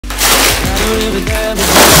Whatever that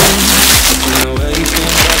was doing, no way you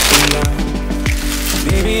came back from now.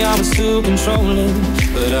 Maybe I was too controlling,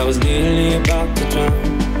 but I was nearly about to drown.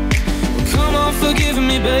 Well, come on, forgive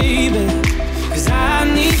me, baby, 'cause I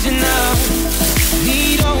need you now.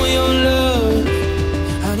 Need all your love.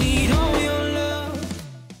 I need all your love.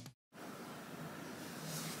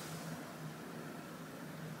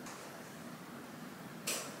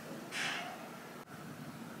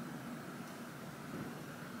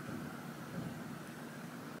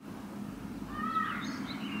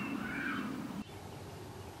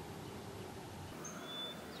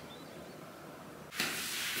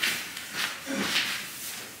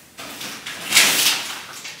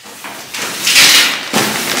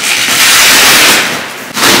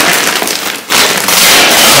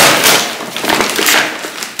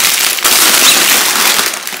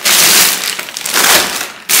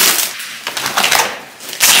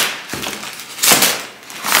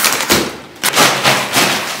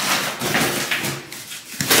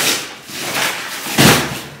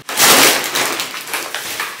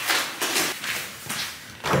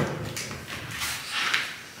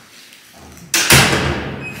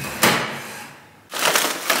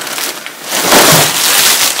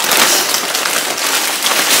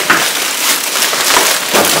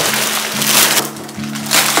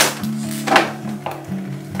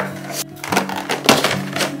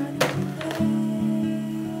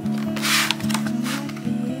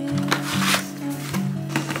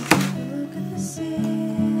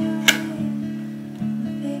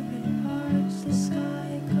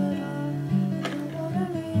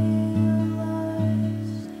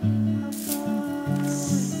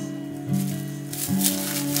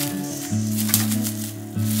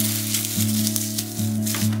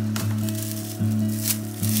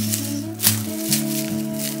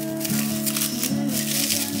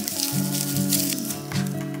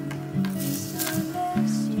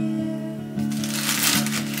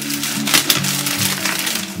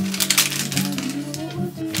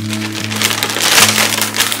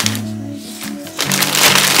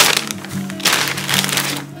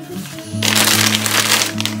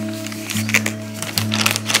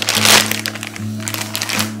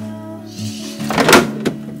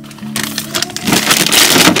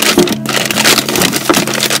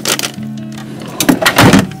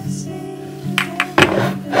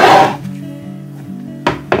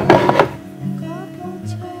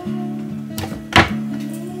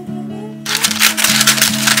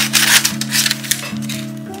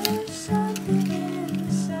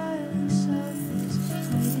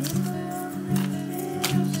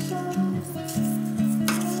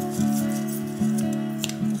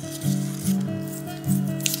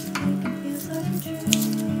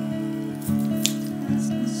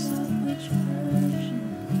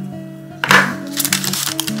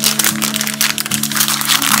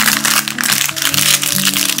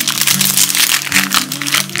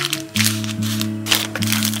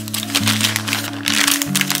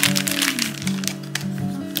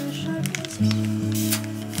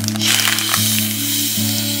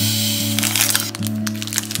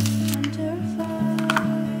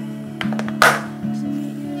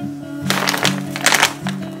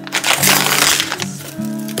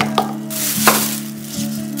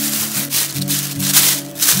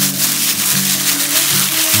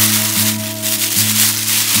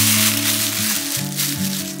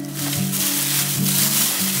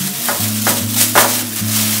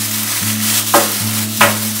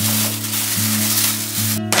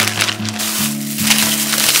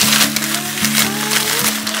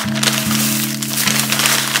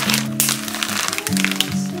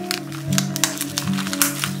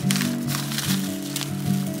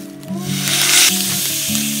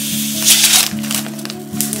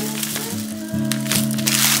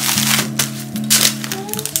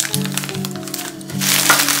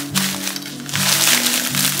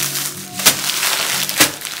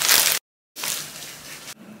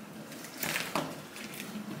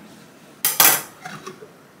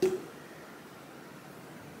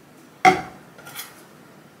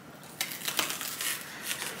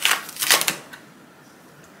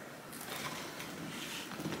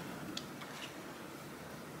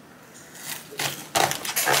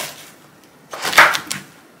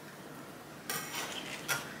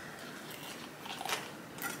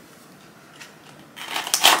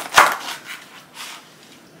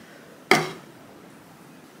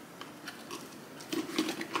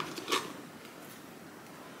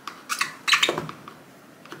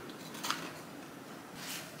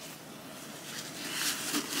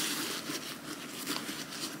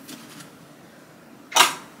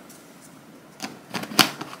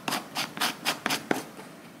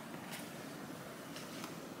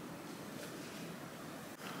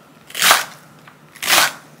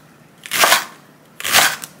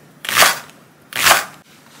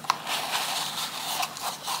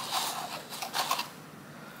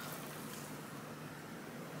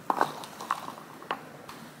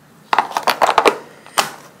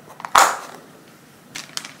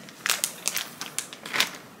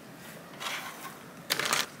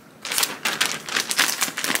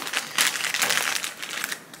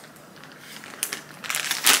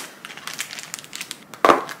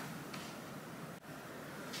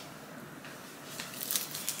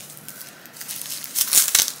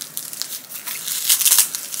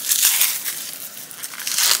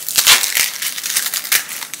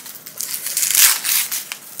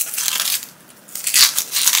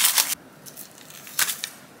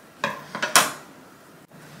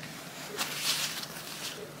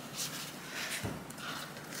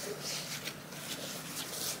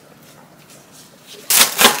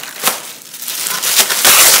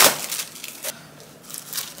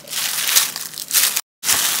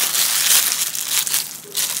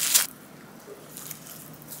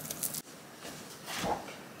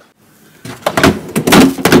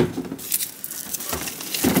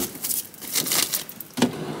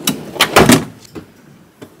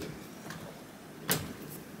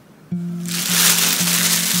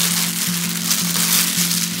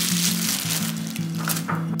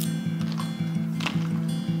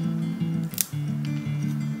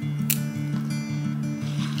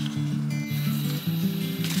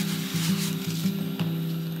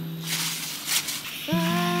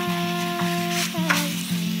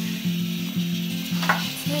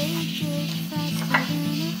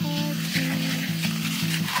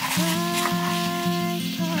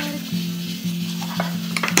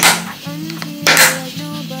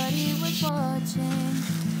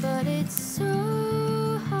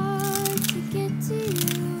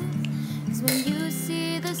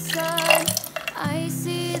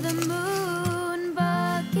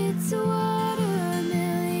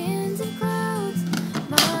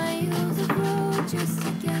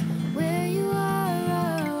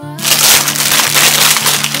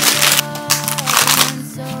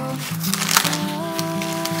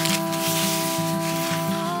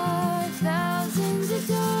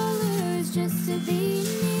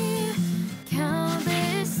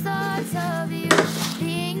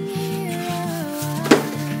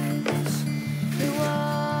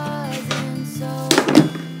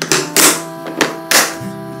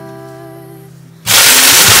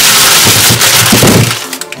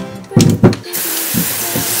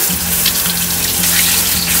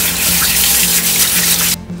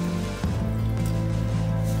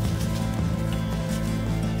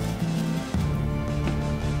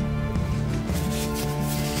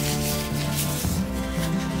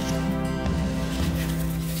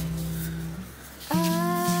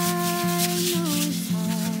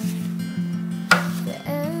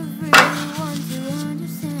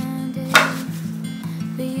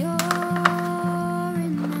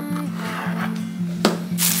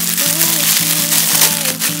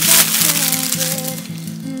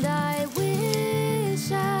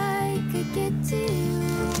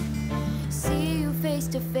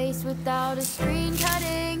 Without a screen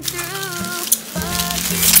cutting through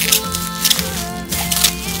buckets of water,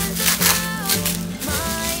 millions of clouds,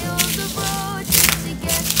 miles of road just to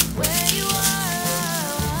get where you are.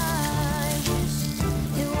 I wish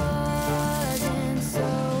it wasn't so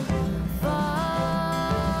far.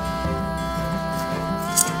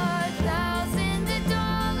 Thousands of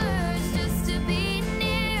dollars just to be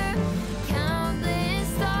near, countless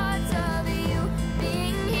thoughts of you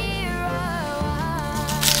being here.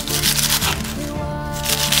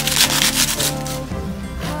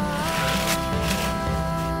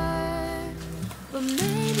 But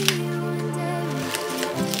maybe one day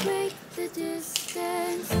we'll break the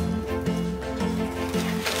distance.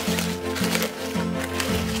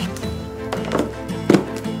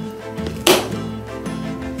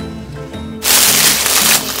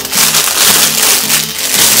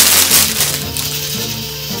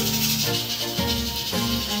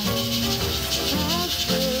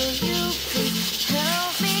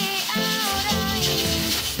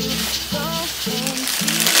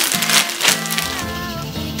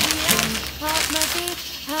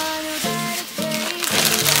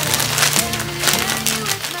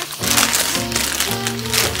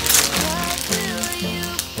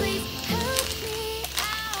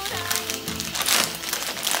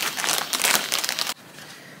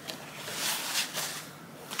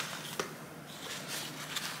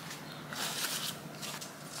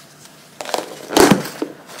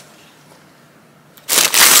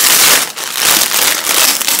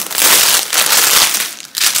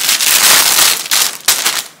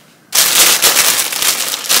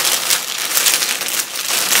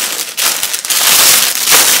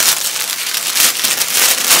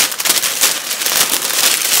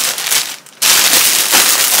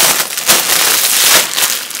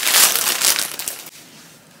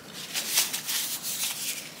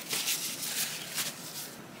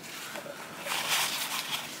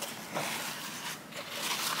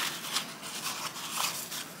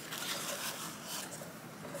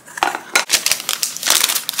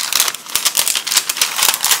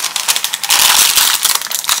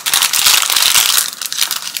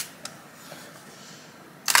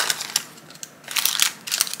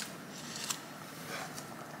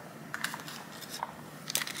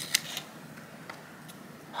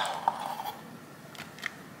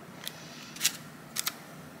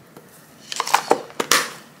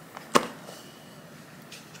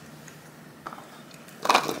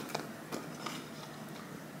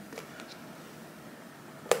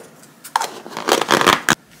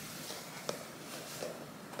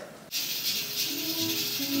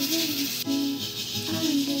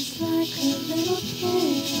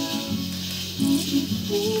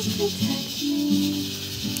 Protect me.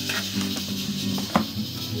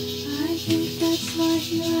 I think that's why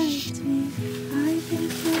he liked me. I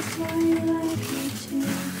think that's why he liked me too.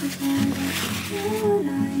 'Cause I don't know what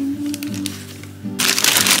I mean.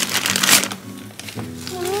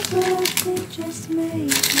 Oh, but they just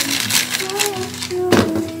made me. I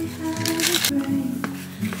actually had a brain.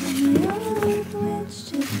 And the only which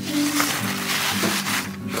to think.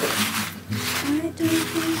 I don't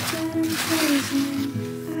think that I'm crazy.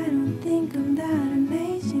 I don't think I'm that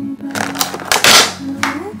amazing, but I'll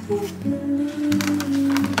let you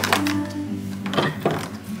believe that.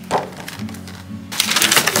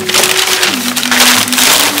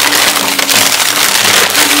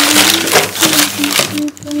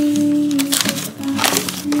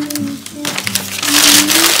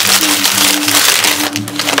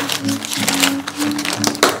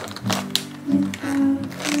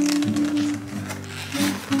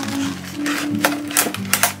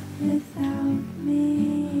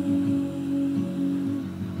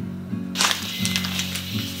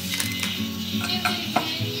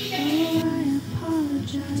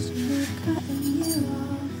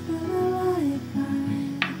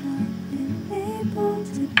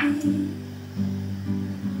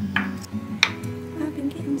 I've been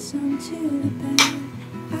getting some to the bed.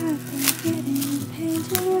 I've been getting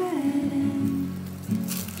painted red and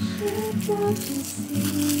shit out to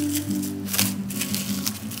sea.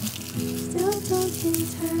 Still don't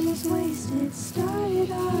think time was wasted.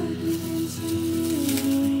 Started arguments and you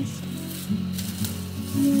were wasted.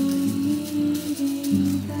 You were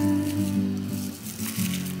needing that.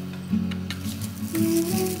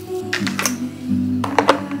 You